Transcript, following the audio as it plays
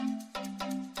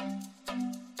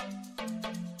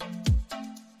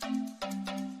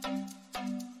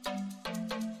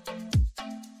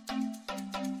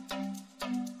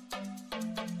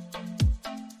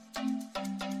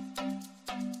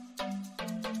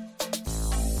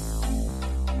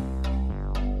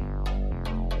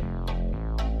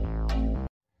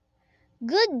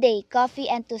Good day,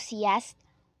 coffee enthusiasts.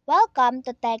 Welcome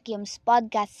to Techium's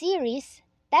podcast series,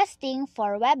 Testing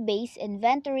for Web-Based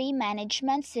Inventory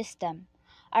Management System.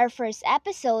 Our first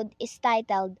episode is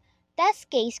titled Test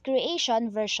Case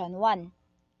Creation Version 1.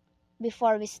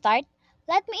 Before we start,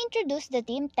 let me introduce the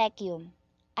team Techium.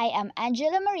 I am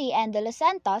Angela Marie and de los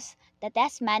Santos, the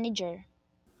test manager.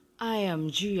 I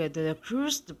am Gia de la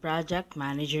Cruz, the project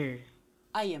manager.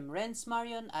 I am Renz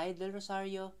Marion I. Del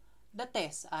Rosario, the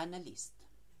test analyst.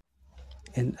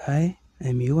 And I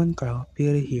am Juan Carl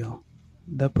Pirihio,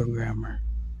 the programmer.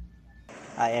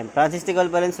 I am Francisco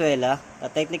Valenzuela, a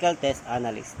technical test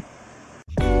analyst.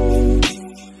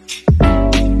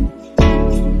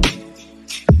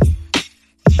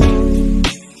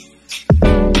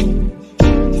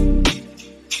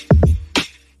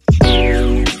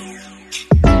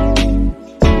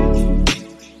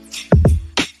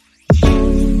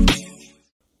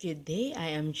 Good day,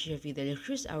 I am Gia de la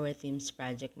Cruz, our team's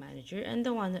project manager and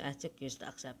the one who executes the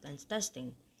acceptance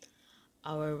testing.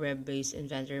 Our web-based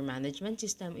inventory management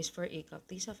system is for a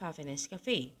Taste of Happiness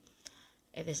Cafe.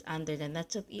 It is under the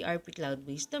NetSuite ERP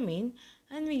cloud-based domain,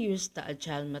 and we use the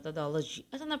agile methodology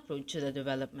as an approach to the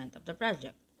development of the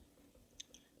project.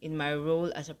 In my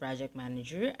role as a project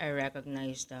manager, I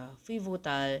recognize the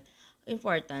pivotal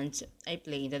importance I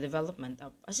play in the development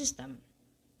of a system.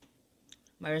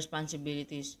 My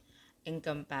responsibilities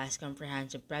encompass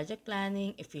comprehensive project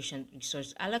planning, efficient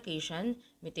resource allocation,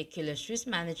 meticulous risk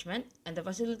management, and the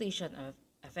facilitation of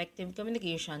effective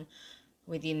communication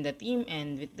within the team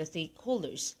and with the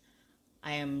stakeholders.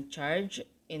 I am charged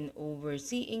in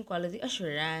overseeing quality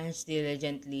assurance,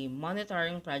 diligently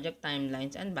monitoring project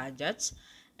timelines and budgets,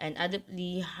 and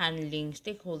adeptly handling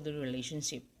stakeholder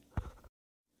relationships.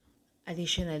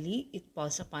 Additionally, it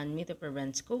falls upon me to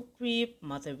prevent scope creep,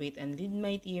 motivate and lead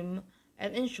my team,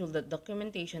 and ensure that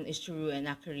documentation is true and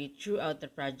accurate throughout the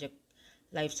project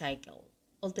lifecycle.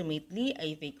 Ultimately,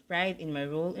 I take pride in my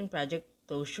role in project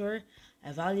closure,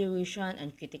 evaluation,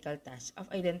 and critical tasks of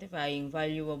identifying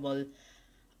valuable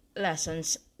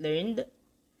lessons learned,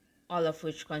 all of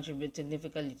which contribute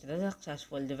significantly to the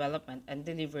successful development and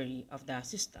delivery of the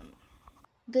system.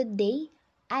 Good day.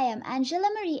 I am Angela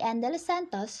Marie and de los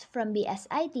Santos from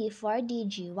BSIT for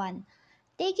DG1,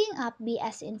 taking up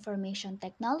BS Information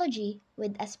Technology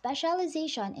with a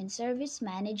specialization in service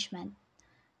management.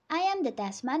 I am the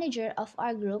test manager of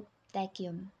our group,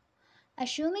 Techium.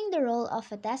 Assuming the role of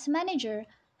a test manager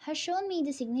has shown me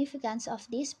the significance of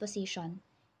this position.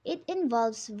 It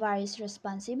involves various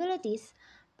responsibilities,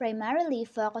 primarily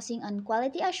focusing on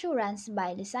quality assurance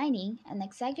by designing and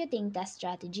executing test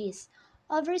strategies,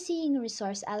 overseeing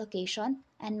resource allocation,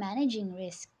 and managing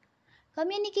risk.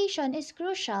 Communication is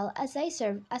crucial as I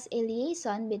serve as a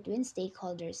liaison between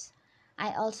stakeholders.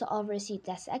 I also oversee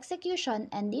test execution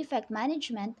and defect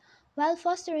management while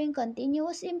fostering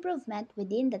continuous improvement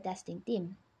within the testing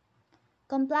team.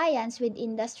 Compliance with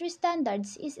industry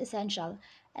standards is essential,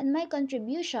 and my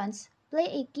contributions play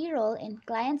a key role in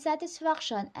client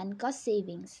satisfaction and cost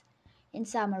savings. In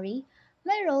summary,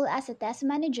 my role as a test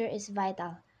manager is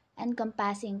vital,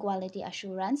 encompassing quality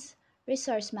assurance,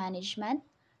 resource management,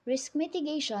 risk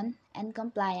mitigation, and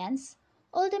compliance,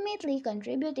 ultimately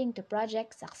contributing to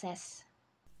project success.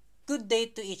 Good day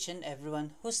to each and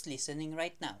everyone who's listening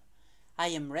right now. I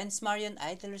am Renz Marion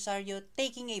I. Del Rosario,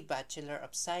 taking a Bachelor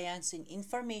of Science in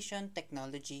Information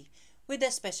Technology with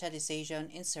a specialization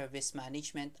in Service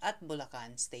Management at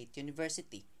Bulacan State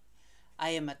University. I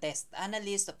am a test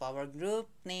analyst of our group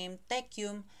named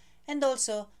Techium, and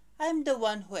also I am the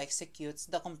one who executes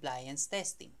the compliance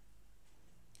testing.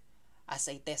 As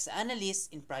a test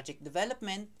analyst in project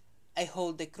development, I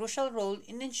hold a crucial role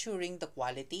in ensuring the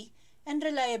quality and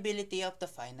reliability of the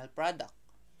final product.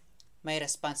 My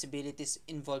responsibilities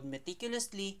involve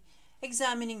meticulously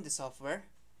examining the software,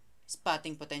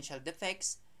 spotting potential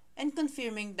defects, and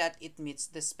confirming that it meets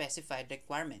the specified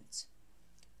requirements.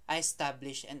 I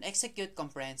establish and execute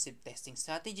comprehensive testing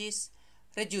strategies,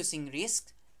 reducing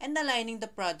risk, and aligning the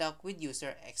product with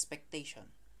user expectation.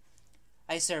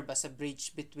 I serve as a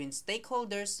bridge between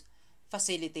stakeholders,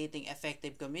 facilitating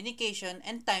effective communication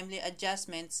and timely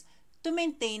adjustments to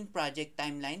maintain project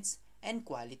timelines and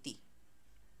quality.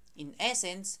 In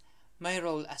essence, my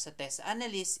role as a test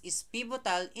analyst is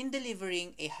pivotal in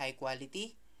delivering a high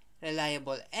quality,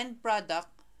 reliable end product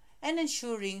and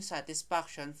ensuring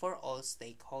satisfaction for all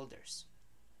stakeholders.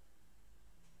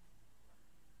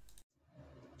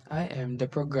 I am the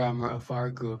programmer of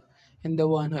our group and the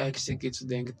one who executes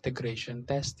the integration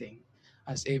testing.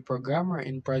 As a programmer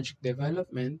in project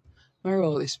development, my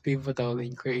role is pivotal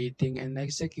in creating and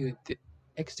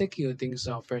executing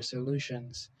software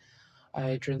solutions.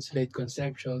 I translate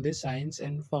conceptual designs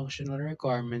and functional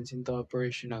requirements into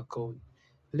operational code,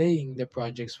 laying the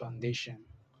project's foundation.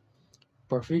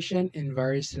 Proficient in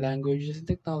various languages and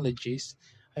technologies,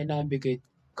 I navigate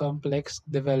complex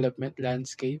development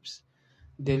landscapes,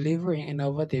 delivering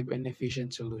innovative and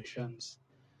efficient solutions.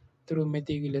 Through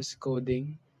meticulous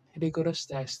coding, rigorous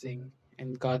testing,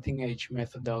 and cutting-edge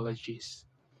methodologies,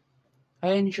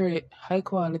 I ensure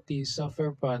high-quality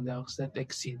software products that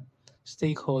exceed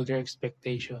stakeholder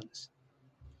expectations.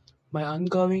 My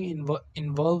ongoing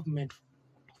involvement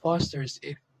fosters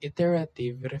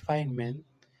iterative refinement,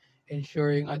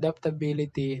 ensuring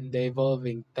adaptability in the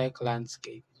evolving tech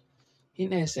landscape.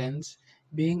 In essence,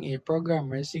 being a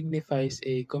programmer signifies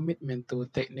a commitment to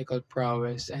technical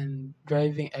prowess and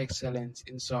driving excellence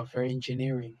in software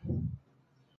engineering.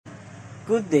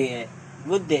 Good day,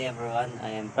 good day everyone. I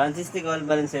am Francis Nicole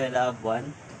Valenzuela of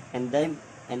One, and I'm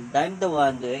the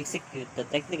one to execute the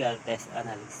technical test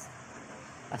analyst.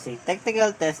 As a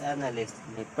technical test analyst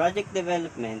in a project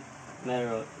development, my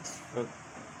role is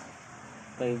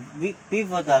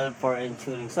pivotal for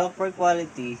ensuring software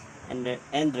quality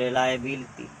and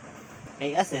reliability.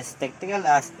 I assess technical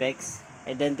aspects,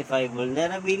 identify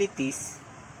vulnerabilities,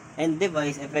 and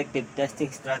devise effective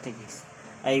testing strategies.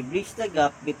 I bridge the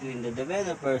gap between the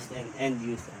developers and end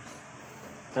users,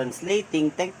 translating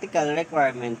technical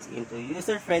requirements into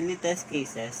user-friendly test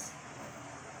cases.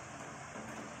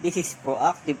 This is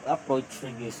proactive approach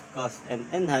reduce cost and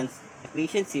enhance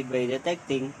efficiency by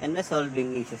detecting and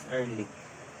resolving issues early.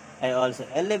 I also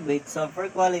elevate software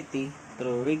quality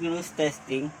through rigorous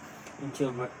testing,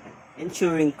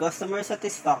 ensuring customer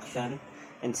satisfaction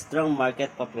and strong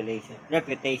market population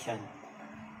reputation.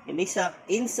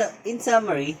 In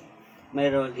summary, my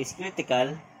role is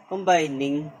critical,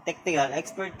 combining technical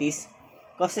expertise,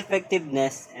 cost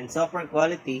effectiveness, and software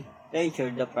quality to ensure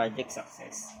the project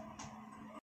success.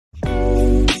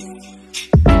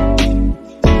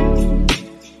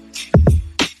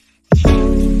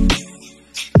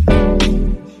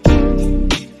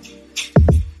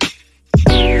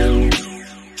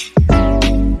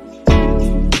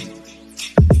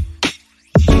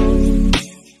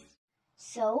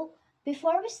 So,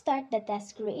 before we start the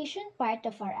test creation part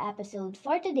of our episode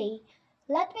for today,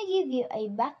 let me give you a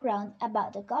background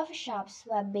about the coffee shop's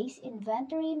web based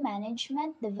inventory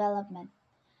management development.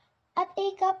 At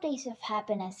A Place of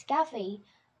Happiness Cafe,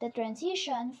 the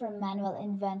transition from manual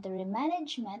inventory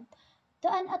management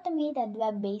to an automated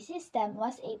web based system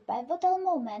was a pivotal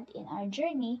moment in our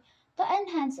journey to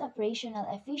enhance operational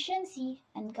efficiency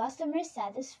and customer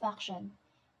satisfaction.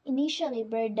 Initially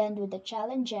burdened with the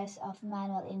challenges of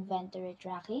manual inventory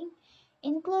tracking,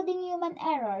 including human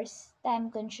errors,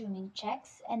 time consuming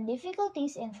checks, and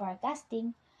difficulties in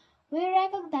forecasting, we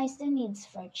recognize the needs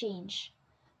for change.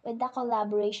 With the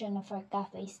collaboration of our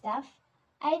cafe staff,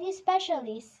 IT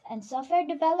specialists, and software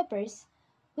developers,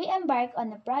 we embark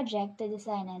on a project to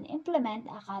design and implement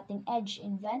a cutting edge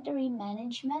inventory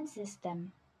management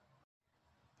system.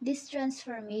 This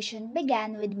transformation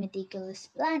began with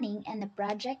meticulous planning and a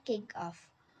project kickoff,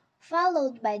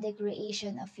 followed by the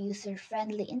creation of user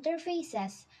friendly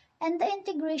interfaces and the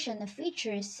integration of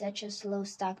features such as low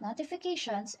stock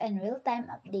notifications and real time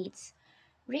updates.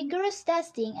 Rigorous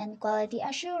testing and quality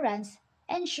assurance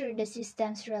ensure the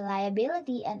system's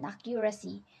reliability and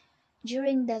accuracy.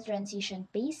 During the transition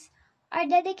phase, our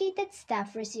dedicated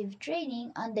staff received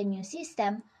training on the new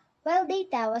system while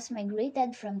data was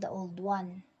migrated from the old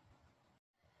one.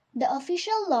 The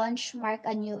official launch marked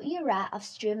a new era of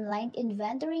streamlined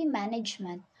inventory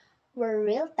management, where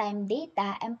real time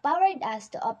data empowered us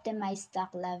to optimize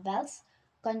stock levels,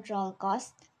 control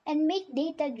costs, and make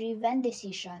data driven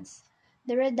decisions.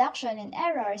 The reduction in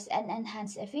errors and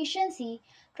enhanced efficiency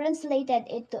translated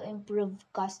into improved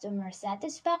customer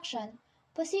satisfaction,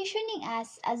 positioning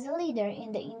us as a leader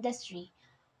in the industry.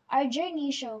 Our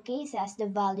journey showcases the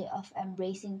value of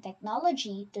embracing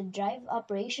technology to drive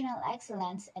operational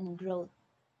excellence and growth.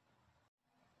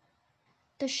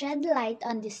 To shed light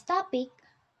on this topic,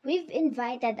 we've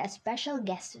invited a special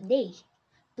guest today.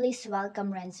 Please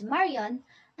welcome Renz Marion,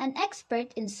 an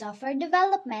expert in software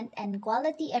development and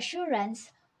quality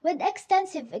assurance with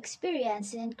extensive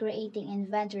experience in creating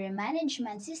inventory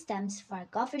management systems for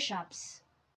coffee shops.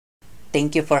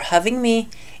 Thank you for having me.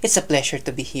 It's a pleasure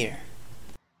to be here.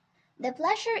 The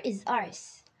pleasure is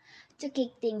ours. To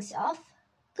kick things off,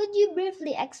 could you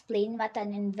briefly explain what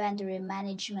an inventory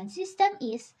management system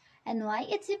is and why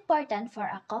it's important for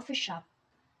a coffee shop?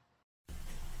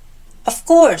 Of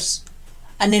course,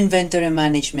 an inventory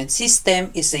management system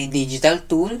is a digital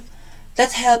tool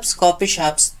that helps coffee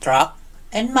shops track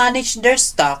and manage their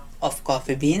stock of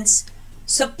coffee beans,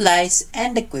 supplies,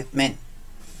 and equipment.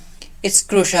 It's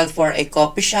crucial for a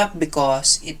coffee shop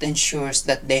because it ensures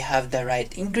that they have the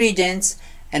right ingredients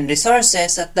and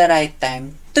resources at the right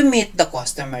time to meet the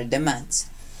customer demands.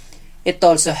 It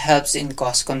also helps in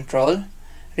cost control,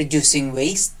 reducing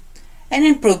waste, and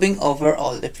improving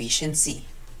overall efficiency.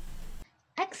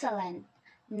 Excellent.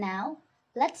 Now,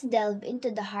 let's delve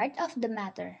into the heart of the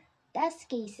matter test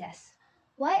cases.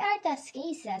 Why are test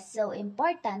cases so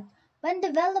important when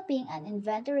developing an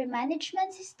inventory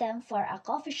management system for a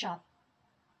coffee shop?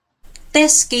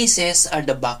 Test cases are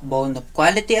the backbone of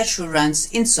quality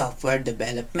assurance in software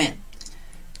development.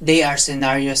 They are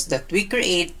scenarios that we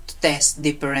create to test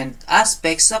different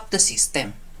aspects of the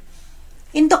system.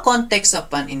 In the context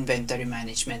of an inventory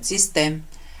management system,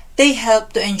 they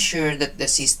help to ensure that the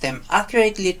system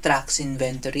accurately tracks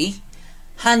inventory,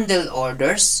 handles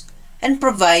orders, and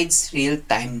provides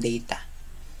real-time data.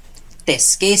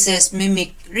 Test cases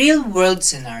mimic real-world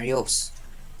scenarios,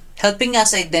 helping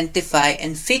us identify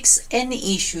and fix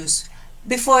any issues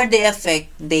before they affect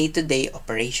day-to-day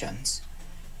operations.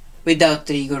 Without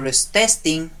rigorous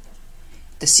testing,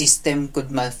 the system could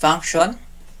malfunction,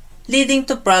 leading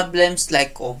to problems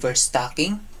like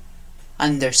overstocking,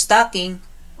 understocking,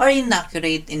 or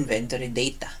inaccurate inventory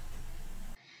data.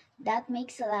 That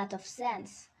makes a lot of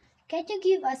sense. Can you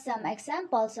give us some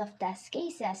examples of test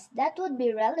cases that would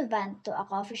be relevant to a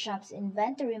coffee shop's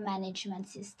inventory management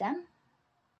system?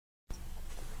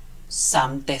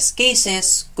 Some test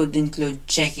cases could include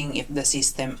checking if the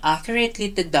system accurately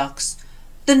deducts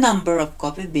the number of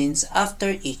coffee beans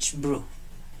after each brew,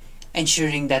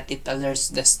 ensuring that it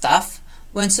alerts the staff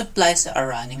when supplies are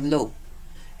running low,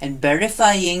 and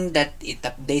verifying that it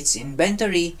updates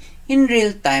inventory in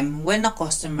real time when a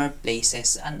customer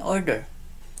places an order.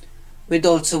 We'd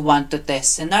also want to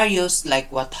test scenarios like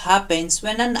what happens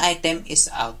when an item is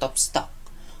out of stock,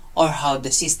 or how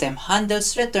the system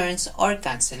handles returns or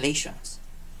cancellations.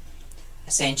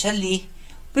 Essentially,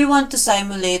 we want to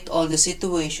simulate all the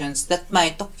situations that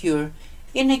might occur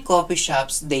in a coffee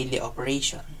shop's daily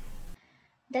operation.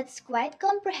 That's quite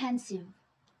comprehensive.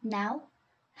 Now,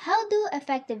 how do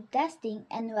effective testing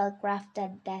and well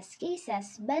crafted test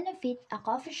cases benefit a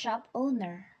coffee shop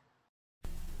owner?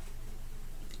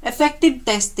 Effective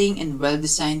testing and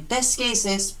well-designed test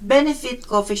cases benefit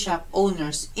coffee shop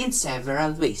owners in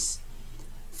several ways.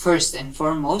 First and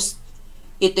foremost,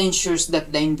 it ensures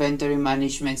that the inventory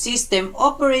management system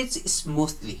operates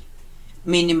smoothly,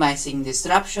 minimizing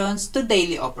disruptions to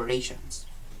daily operations.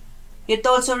 It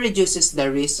also reduces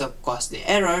the risk of costly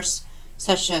errors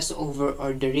such as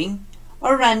over-ordering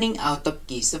or running out of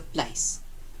key supplies.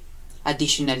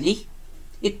 Additionally,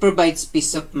 it provides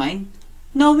peace of mind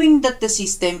knowing that the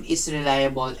system is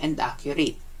reliable and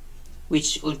accurate,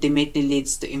 which ultimately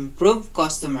leads to improved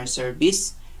customer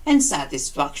service and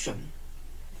satisfaction.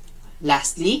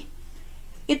 Lastly,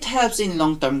 it helps in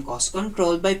long-term cost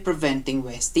control by preventing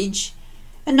wastage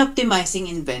and optimizing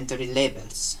inventory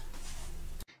levels.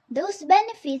 Those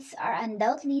benefits are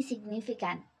undoubtedly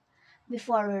significant.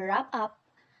 Before we wrap up,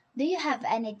 do you have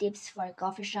any tips for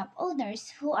coffee shop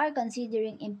owners who are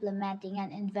considering implementing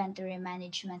an inventory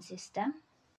management system?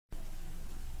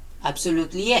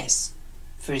 Absolutely yes.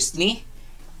 Firstly,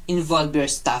 involve your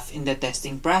staff in the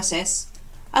testing process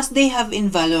as they have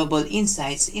invaluable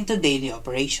insights into daily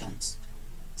operations.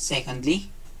 Secondly,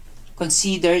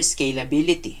 consider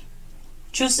scalability.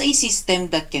 Choose a system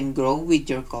that can grow with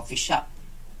your coffee shop.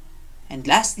 And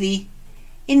lastly,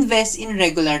 invest in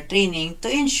regular training to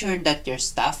ensure that your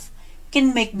staff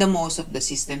can make the most of the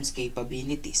system's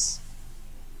capabilities.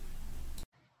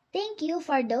 Thank you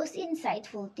for those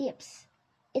insightful tips.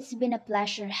 It's been a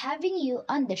pleasure having you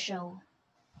on the show.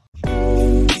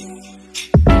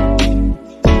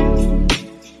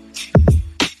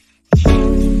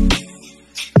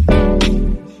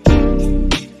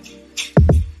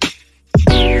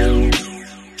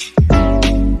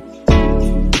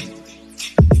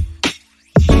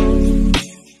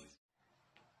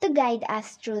 To guide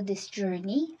us through this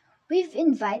journey, we've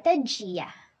invited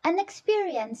Gia, an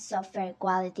experienced software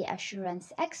quality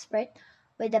assurance expert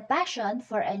with a passion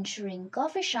for ensuring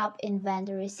coffee shop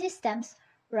inventory systems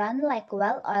run like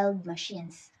well oiled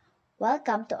machines.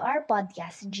 Welcome to our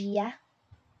podcast, Gia.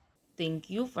 Thank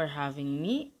you for having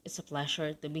me. It's a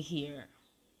pleasure to be here.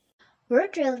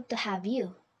 We're thrilled to have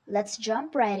you. Let's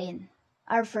jump right in.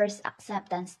 Our first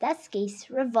acceptance test case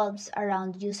revolves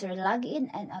around user login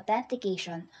and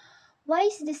authentication. Why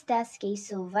is this test case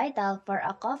so vital for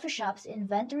a coffee shop's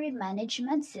inventory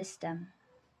management system?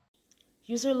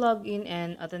 User login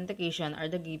and authentication are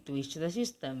the gateways to the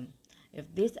system.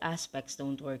 If these aspects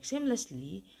don't work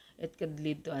seamlessly, It could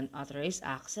lead to unauthorized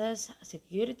access,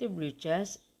 security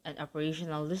breaches, and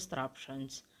operational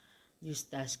disruptions. This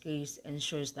task case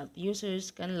ensures that users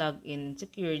can log in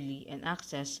securely and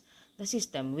access the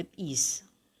system with ease.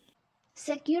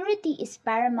 Security is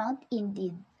paramount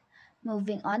indeed.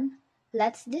 Moving on,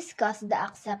 let's discuss the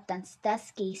acceptance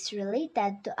test case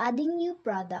related to adding new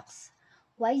products.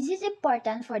 Why is it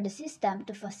important for the system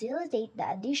to facilitate the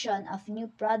addition of new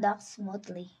products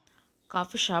smoothly?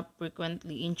 Coffee shop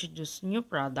frequently introduce new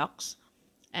products,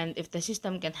 and if the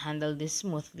system can handle this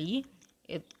smoothly,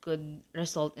 it could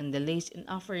result in delays in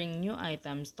offering new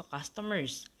items to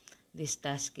customers. This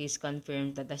test case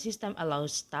confirms that the system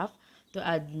allows staff to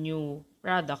add new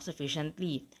products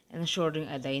efficiently, ensuring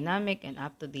a dynamic and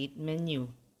up-to-date menu.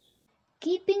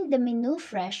 Keeping the menu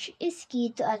fresh is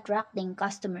key to attracting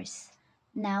customers.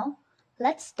 Now,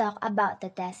 let's talk about the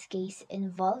test case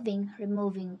involving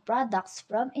removing products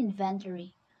from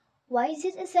inventory. Why is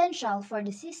it essential for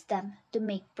the system to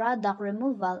make product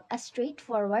removal a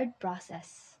straightforward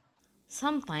process?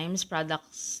 Sometimes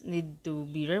products need to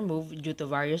be removed due to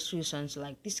various reasons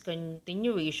like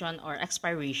discontinuation or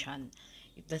expiration.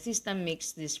 If the system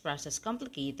makes this process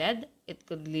complicated, it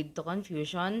could lead to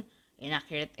confusion,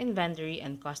 inaccurate inventory,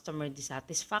 and customer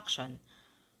dissatisfaction.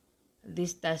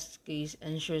 This test case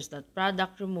ensures that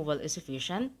product removal is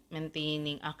efficient,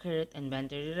 maintaining accurate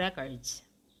inventory records.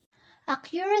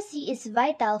 Accuracy is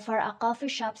vital for a coffee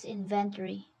shop's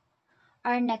inventory.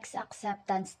 Our next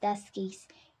acceptance test case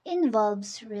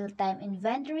involves real-time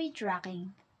inventory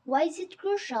tracking. Why is it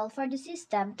crucial for the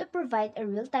system to provide a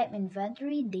real-time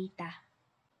inventory data?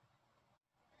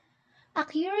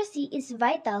 Accuracy is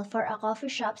vital for a coffee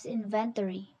shop's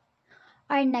inventory.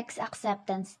 Our next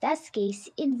acceptance test case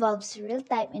involves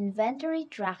real-time inventory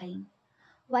tracking.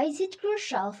 Why is it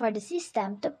crucial for the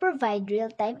system to provide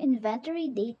real-time inventory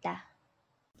data?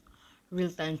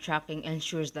 Real-time tracking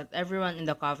ensures that everyone in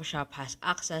the coffee shop has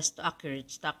access to accurate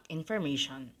stock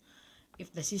information.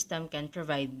 If the system can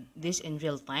provide this in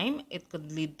real time, it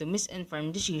could lead to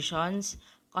misinformed decisions,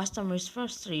 customers'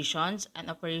 frustrations, and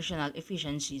operational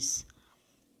efficiencies.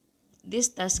 This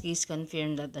task case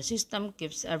confirmed that the system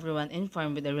keeps everyone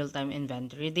informed with the real-time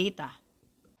inventory data.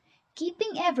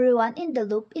 Keeping everyone in the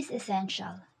loop is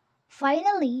essential.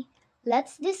 Finally,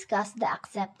 let's discuss the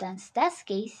acceptance test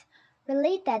case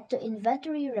related to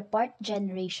inventory report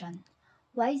generation.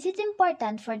 Why is it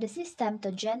important for the system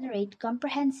to generate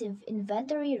comprehensive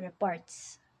inventory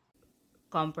reports?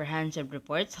 Comprehensive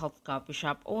reports help coffee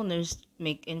shop owners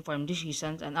make informed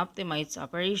decisions and optimize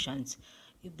operations.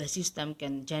 If the system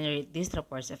can generate these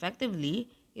reports effectively,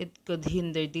 it could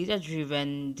hinder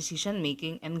data-driven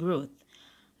decision-making and growth.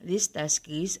 This task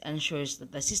case ensures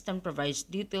that the system provides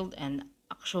detailed and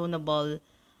actionable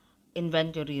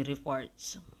inventory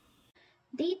reports.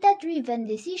 Data driven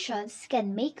decisions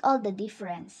can make all the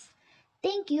difference.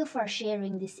 Thank you for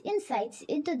sharing these insights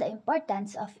into the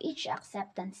importance of each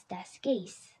acceptance test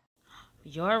case.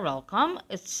 You're welcome.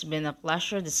 It's been a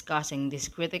pleasure discussing these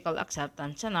critical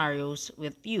acceptance scenarios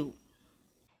with you.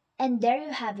 And there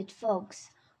you have it, folks.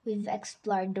 We've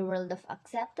explored the world of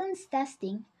acceptance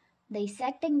testing,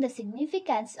 dissecting the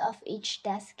significance of each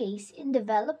test case in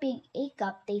developing a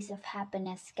cup taste of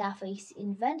happiness cafe's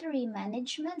inventory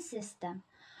management system.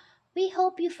 We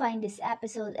hope you find this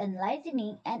episode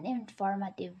enlightening and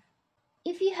informative.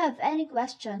 If you have any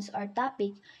questions or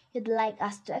topic you'd like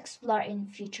us to explore in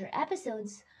future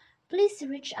episodes, please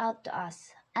reach out to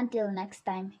us. Until next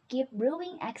time, keep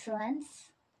brewing excellence.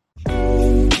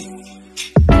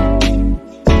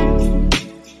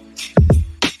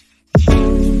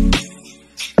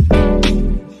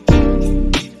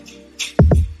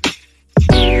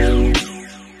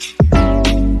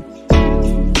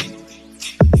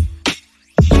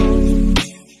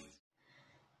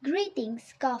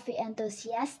 Greetings, coffee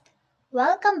enthusiasts!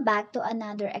 Welcome back to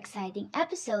another exciting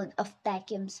episode of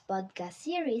Techum's podcast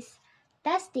series,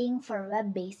 Testing for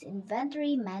Web-Based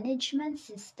Inventory Management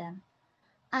System.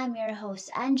 I'm your host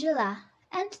Angela,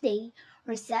 and today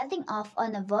we're setting off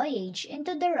on a voyage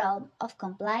into the realm of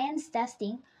compliance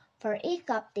testing for A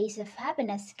Cup Taste of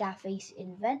Happiness Cafe's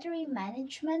inventory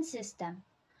management system.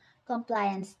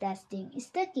 Compliance testing is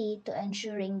the key to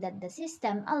ensuring that the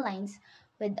system aligns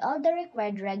with all the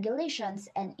required regulations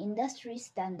and industry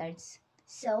standards.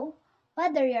 So,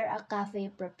 whether you're a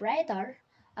cafe proprietor,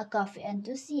 a coffee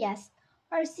enthusiast,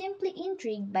 or simply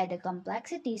intrigued by the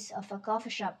complexities of a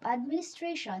coffee shop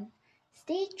administration,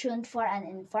 stay tuned for an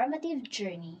informative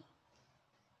journey.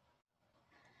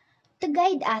 To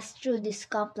guide us through this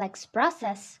complex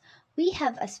process, we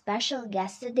have a special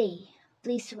guest today.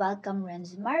 Please welcome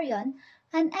Renz Marion,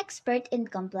 an expert in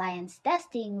compliance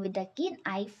testing with a keen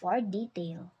eye for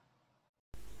detail.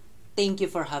 Thank you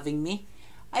for having me.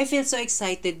 I feel so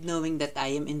excited knowing that I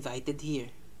am invited here.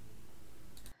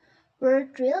 We're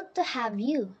thrilled to have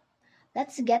you.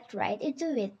 Let's get right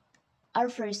into it. Our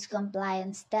first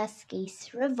compliance test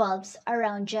case revolves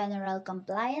around general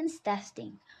compliance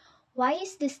testing. Why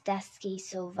is this test case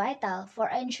so vital for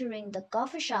ensuring the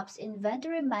coffee shop's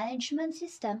inventory management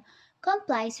system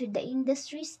complies with the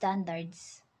industry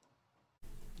standards?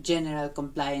 General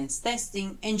compliance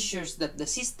testing ensures that the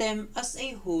system as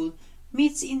a whole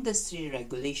meets industry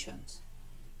regulations.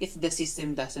 If the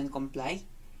system doesn't comply,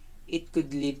 it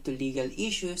could lead to legal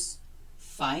issues,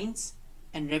 fines,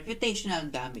 and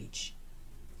reputational damage.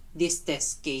 This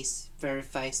test case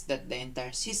verifies that the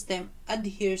entire system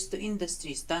adheres to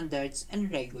industry standards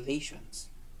and regulations.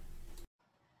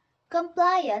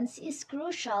 Compliance is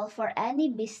crucial for any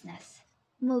business.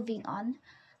 Moving on,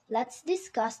 let's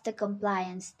discuss the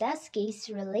compliance test case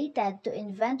related to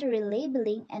inventory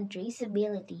labeling and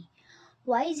traceability.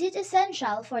 Why is it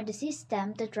essential for the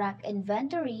system to track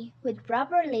inventory with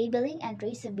proper labeling and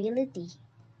traceability?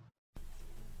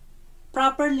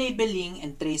 Proper labeling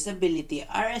and traceability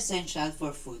are essential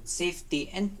for food safety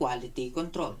and quality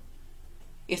control.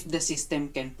 If the system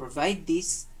can provide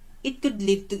this, it could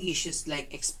lead to issues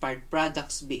like expired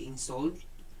products being sold,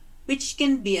 which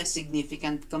can be a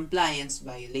significant compliance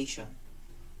violation.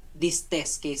 This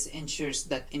test case ensures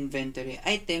that inventory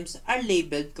items are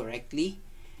labeled correctly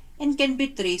and can be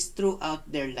traced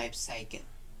throughout their life cycle.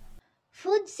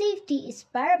 Food safety is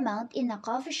paramount in a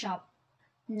coffee shop.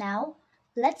 Now,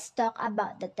 let's talk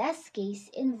about the test case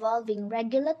involving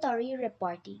regulatory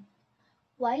reporting.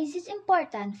 Why is it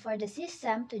important for the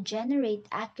system to generate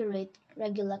accurate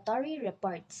regulatory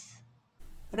reports?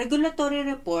 Regulatory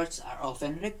reports are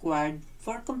often required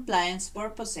for compliance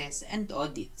purposes and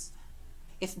audits.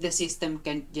 If the system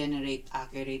can't generate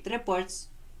accurate reports,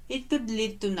 it could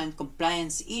lead to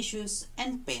non-compliance issues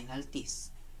and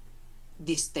penalties.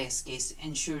 This test case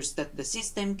ensures that the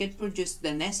system can produce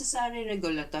the necessary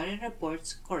regulatory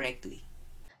reports correctly.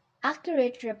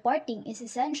 Accurate reporting is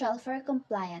essential for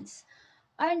compliance.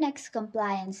 Our next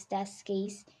compliance test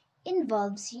case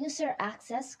involves user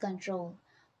access control.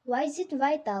 Why is it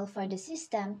vital for the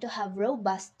system to have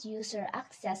robust user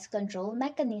access control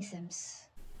mechanisms?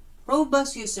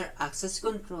 Robust user access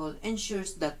control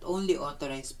ensures that only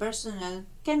authorized personnel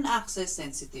can access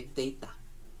sensitive data.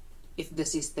 If the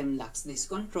system lacks this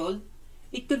control,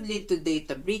 it could lead to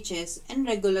data breaches and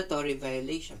regulatory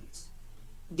violations.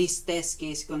 This test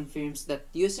case confirms that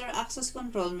user access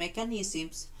control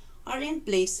mechanisms are in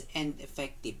place and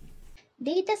effective.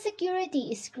 Data security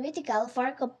is critical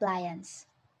for compliance.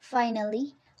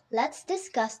 Finally, let's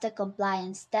discuss the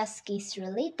compliance test case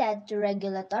related to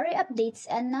regulatory updates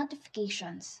and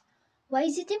notifications. Why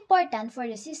is it important for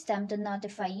the system to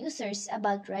notify users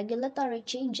about regulatory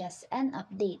changes and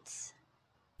updates?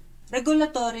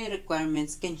 Regulatory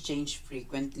requirements can change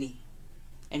frequently,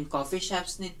 and coffee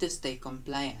shops need to stay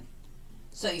compliant.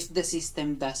 So if the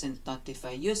system doesn't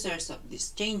notify users of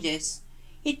these changes,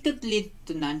 it could lead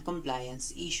to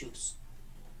non-compliance issues.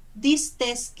 This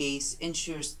test case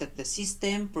ensures that the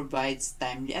system provides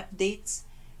timely updates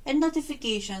and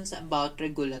notifications about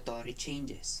regulatory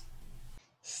changes.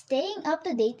 Staying up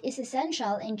to date is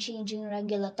essential in changing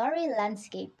regulatory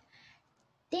landscape.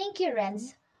 Thank you,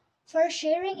 Renz, for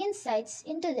sharing insights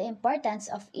into the importance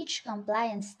of each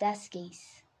compliance test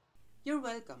case. You're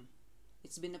welcome.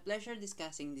 It's been a pleasure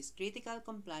discussing these critical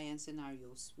compliance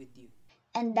scenarios with you.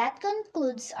 And that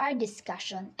concludes our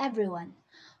discussion, everyone.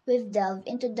 We've delved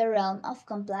into the realm of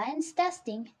compliance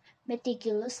testing,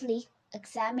 meticulously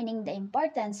examining the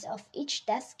importance of each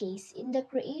test case in the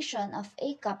creation of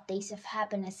a Cup Taste of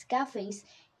Happiness Cafe's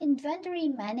inventory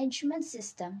management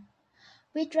system.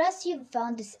 We trust you've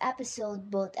found this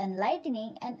episode both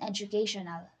enlightening and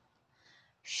educational.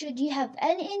 Should you have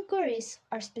any inquiries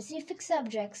or specific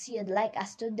subjects you'd like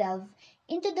us to delve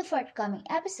into the forthcoming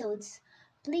episodes,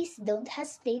 please don't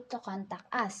hesitate to contact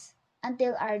us.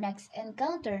 Until our next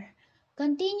encounter,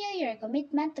 continue your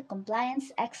commitment to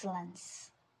compliance excellence.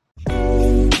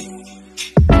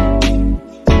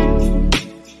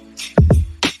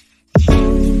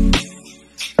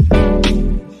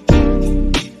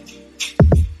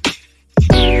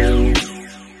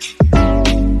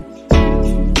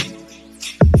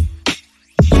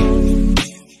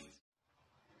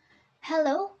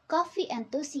 Hello, coffee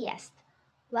enthusiast!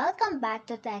 Welcome back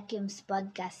to Techum's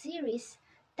podcast series,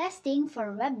 Testing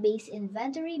for Web-Based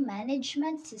Inventory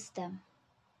Management System,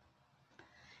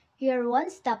 your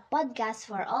one-stop podcast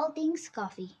for all things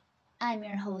coffee. I'm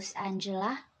your host,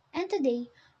 Angela, and today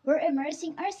We're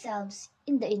immersing ourselves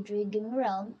in the intriguing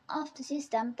realm of the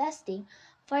system testing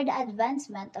for the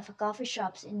advancement of a coffee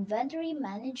shop's inventory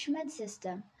management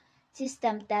system.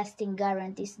 System testing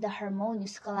guarantees the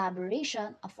harmonious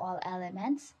collaboration of all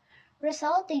elements,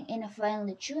 resulting in a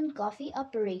finely tuned coffee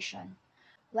operation.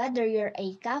 Whether you're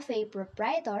a cafe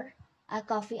proprietor, a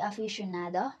coffee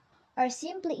aficionado, or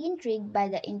simply intrigued by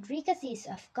the intricacies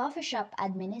of coffee shop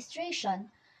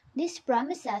administration, this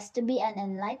promises to be an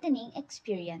enlightening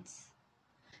experience.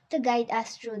 To guide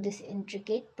us through this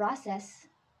intricate process,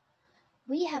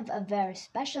 we have a very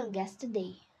special guest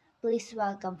today. Please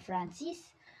welcome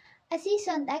Francis, a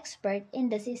seasoned expert in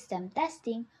the system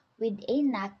testing with a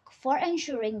knack for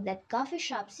ensuring that coffee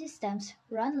shop systems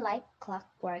run like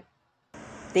clockwork.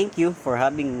 Thank you for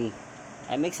having me.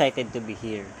 I'm excited to be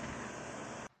here.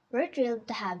 We're thrilled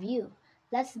to have you.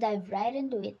 Let's dive right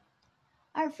into it.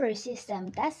 Our first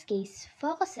system test case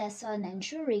focuses on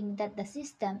ensuring that the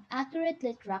system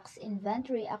accurately tracks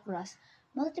inventory across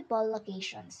multiple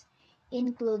locations,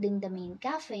 including the main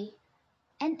cafe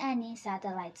and any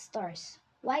satellite stores.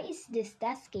 Why is this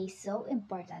test case so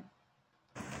important?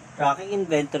 Tracking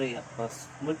inventory across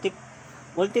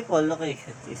multiple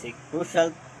locations is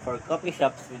crucial for coffee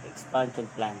shops with expansion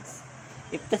plans.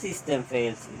 If the system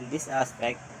fails in this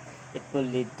aspect, it will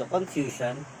lead to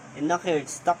confusion, inaccurate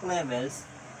stock levels,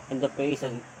 and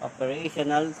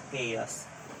operational chaos.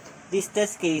 This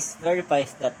test case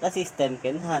verifies that the system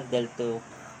can handle the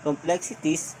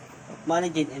complexities of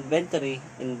managing inventory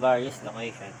in various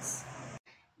locations.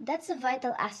 That's a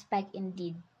vital aspect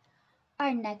indeed.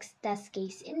 Our next test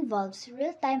case involves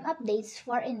real time updates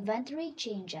for inventory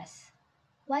changes.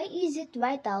 Why is it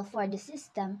vital for the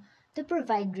system to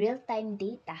provide real time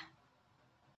data?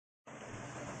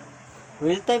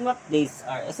 Real-time updates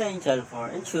are essential for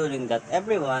ensuring that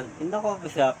everyone in the coffee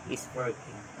shop is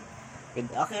working with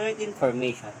accurate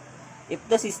information. If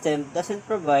the system doesn't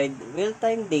provide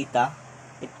real-time data,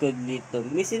 it could lead to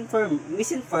misinformed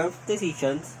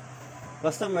decisions,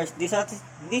 customers'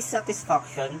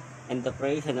 dissatisfaction, and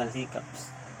operational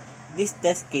hiccups. This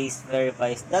test case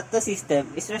verifies that the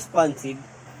system is responsive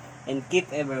and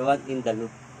keep everyone in the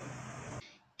loop.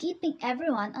 Keeping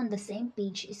everyone on the same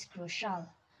page is crucial.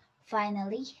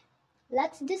 Finally,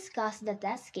 let's discuss the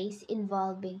test case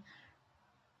involving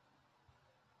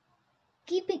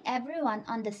keeping everyone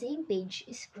on the same page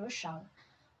is crucial.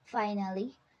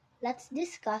 Finally, let's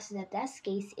discuss the test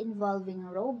case involving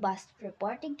robust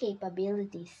reporting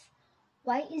capabilities.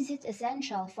 Why is it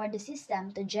essential for the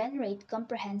system to generate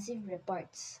comprehensive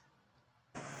reports?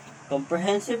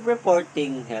 Comprehensive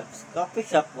reporting helps coffee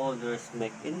shop owners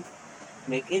make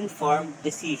informed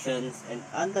decisions and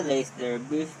analyze their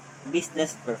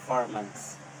business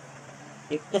performance.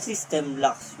 If the system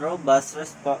lacks robust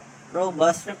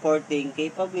reporting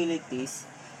capabilities,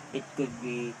 it could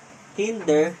be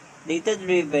hinder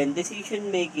data-driven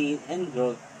decision making and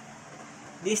growth.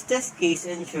 This test case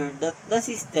ensures that the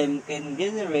system can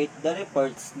generate the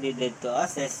reports needed to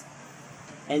assess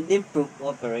and improve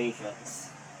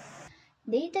operations.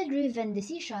 Data driven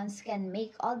decisions can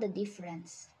make all the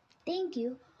difference. Thank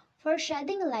you for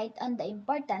shedding light on the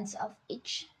importance of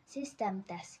each system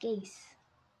test case.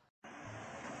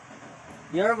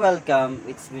 You're welcome.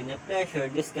 It's been a pleasure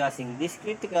discussing these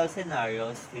critical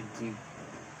scenarios with you.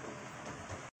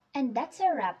 And that's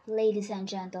a wrap, ladies and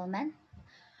gentlemen.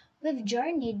 We've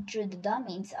journeyed through the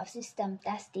domains of system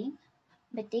testing,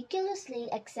 meticulously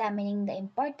examining the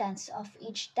importance of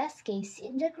each test case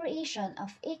in the creation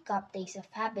of a Cup Taste of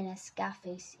Happiness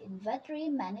Cafe's inventory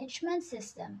management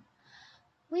system.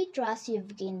 We trust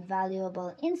you've gained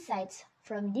valuable insights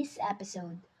from this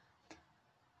episode,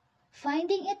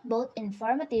 finding it both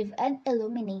informative and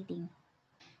illuminating.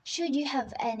 Should you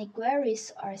have any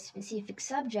queries or specific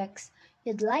subjects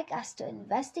you'd like us to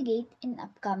investigate in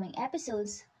upcoming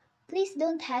episodes, please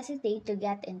don't hesitate to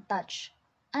get in touch.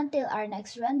 Until our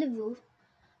next rendezvous,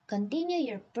 continue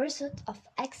your pursuit of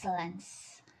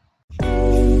excellence.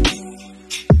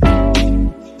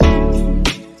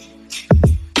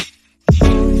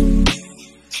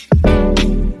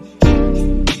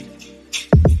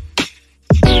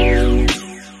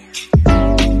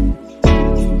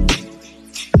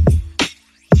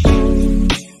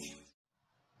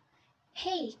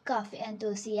 Hey, coffee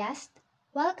enthusiast!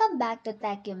 Welcome back to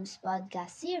Techum's podcast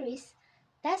series,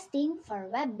 Testing for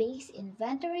Web-Based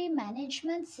Inventory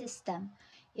Management System,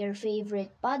 your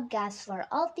favorite podcast for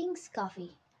all things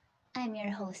coffee. I'm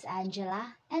your host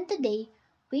Angela, and today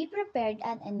we prepared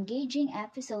an engaging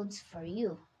episodes for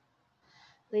you.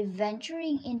 We're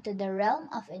venturing into the realm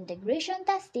of integration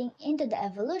testing into the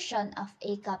evolution of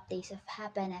a cup taste of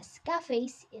happiness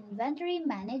cafe's inventory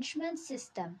management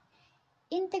system.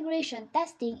 Integration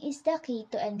testing is the key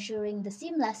to ensuring the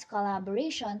seamless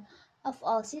collaboration of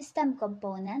all system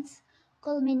components,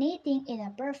 culminating in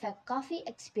a perfect coffee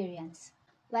experience.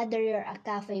 Whether you're a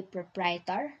cafe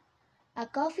proprietor, a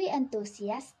coffee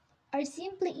enthusiast, or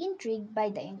simply intrigued by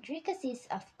the intricacies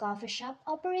of coffee shop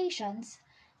operations,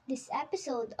 this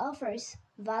episode offers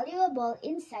valuable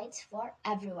insights for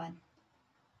everyone.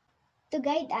 To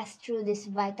guide us through these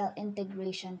vital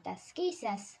integration test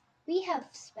cases, we have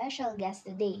special guest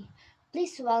today.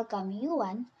 Please welcome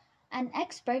Yuan, an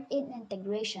expert in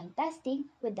integration testing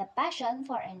with a passion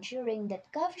for ensuring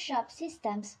that coffee shop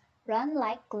systems run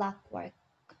like clockwork.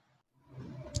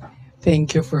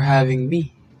 Thank you for having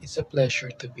me. It's a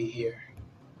pleasure to be here.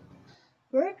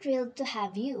 We're thrilled to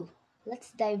have you.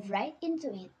 Let's dive right into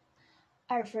it.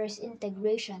 Our first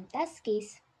integration test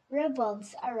case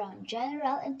revolves around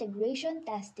general integration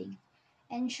testing,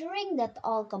 ensuring that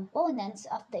all components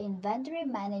of the inventory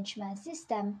management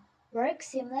system work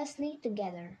seamlessly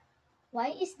together.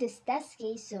 Why is this test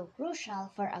case so crucial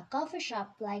for a coffee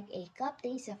shop like a Cup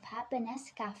Days of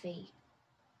Happiness cafe?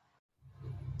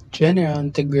 General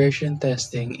integration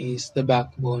testing is the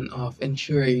backbone of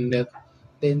ensuring that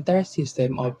the entire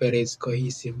system operates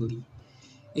cohesively.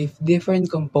 If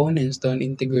different components don't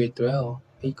integrate well,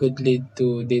 it could lead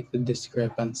to data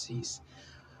discrepancies,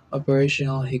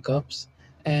 operational hiccups,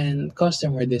 and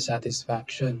customer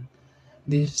dissatisfaction.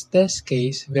 This test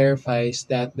case verifies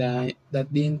that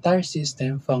the entire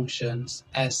system functions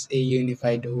as a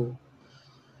unified whole,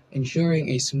 ensuring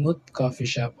a smooth coffee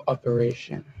shop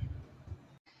operation.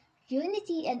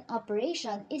 Unity in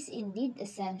operation is indeed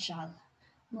essential.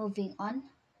 Moving on,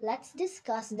 let's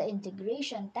discuss the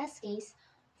integration test case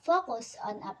focus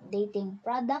on updating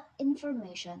product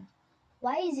information.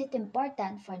 Why is it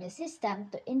important for the system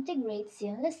to integrate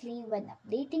seamlessly when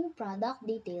updating product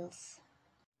details?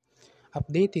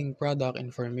 Updating product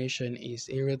information is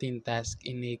a routine task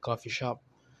in a coffee shop,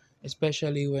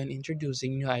 especially when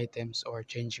introducing new items or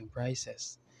changing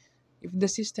prices. If the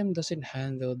system doesn't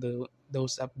handle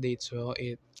those updates well,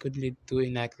 it could lead to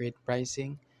inaccurate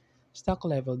pricing, stock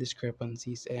level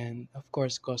discrepancies, and, of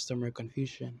course, customer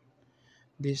confusion.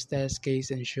 This test case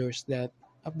ensures that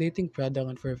updating product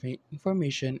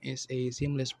information is a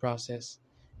seamless process,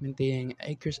 maintaining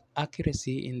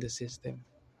accuracy in the system.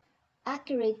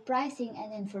 Accurate pricing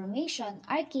and information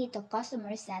are key to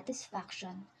customer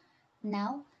satisfaction.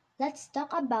 Now, let's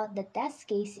talk about the test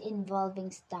case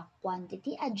involving stock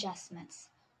quantity adjustments.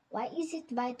 Why is it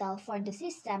vital for the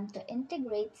system to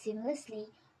integrate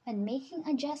seamlessly when making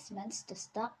adjustments to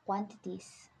stock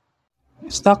quantities?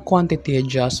 Stock quantity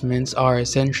adjustments are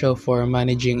essential for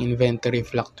managing inventory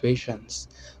fluctuations,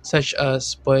 such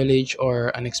as spoilage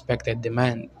or unexpected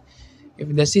demand.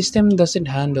 If the system doesn't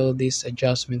handle these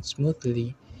adjustments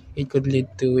smoothly, it could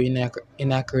lead to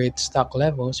inaccurate stock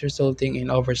levels, resulting in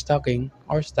overstocking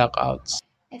or stockouts.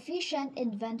 Efficient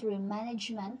inventory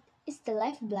management is the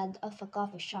lifeblood of a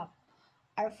coffee shop.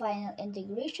 Our final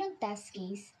integration test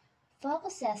case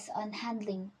focuses on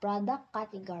handling product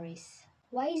categories.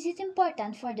 Why is it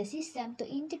important for the system to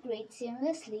integrate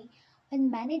seamlessly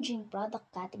when managing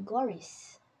product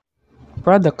categories?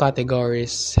 Product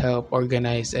categories help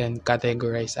organize and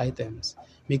categorize items,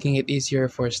 making it easier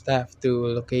for staff to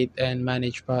locate and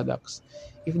manage products.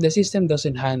 If the system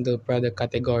doesn't handle product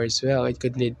categories well, it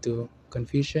could lead to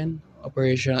confusion,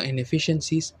 operational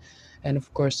inefficiencies, and,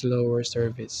 of course, lower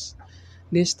service.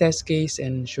 This test case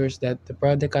ensures that the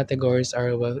product categories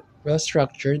are well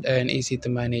structured and easy to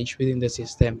manage within the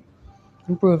system,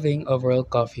 improving overall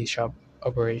coffee shop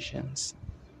operations.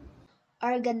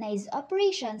 Organized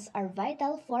operations are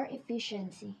vital for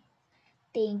efficiency.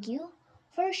 Thank you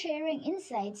for sharing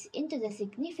insights into the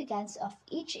significance of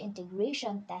each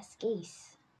integration test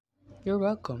case. You're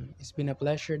welcome. It's been a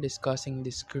pleasure discussing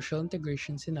these crucial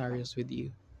integration scenarios with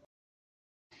you.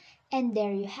 And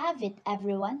there you have it,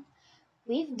 everyone.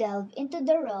 We've delved into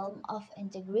the realm of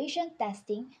integration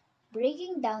testing,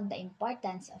 breaking down the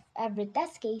importance of every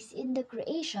test case in the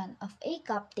creation of a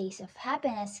Cup Taste of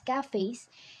Happiness Cafe's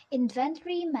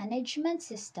inventory management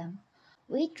system.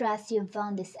 We trust you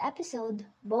found this episode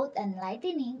both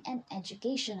enlightening and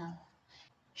educational.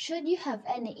 Should you have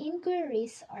any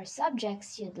inquiries or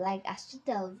subjects you'd like us to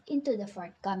delve into the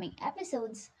forthcoming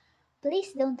episodes,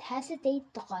 please don't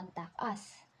hesitate to contact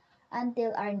us.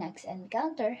 Until our next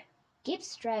encounter, keep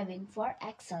striving for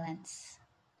excellence.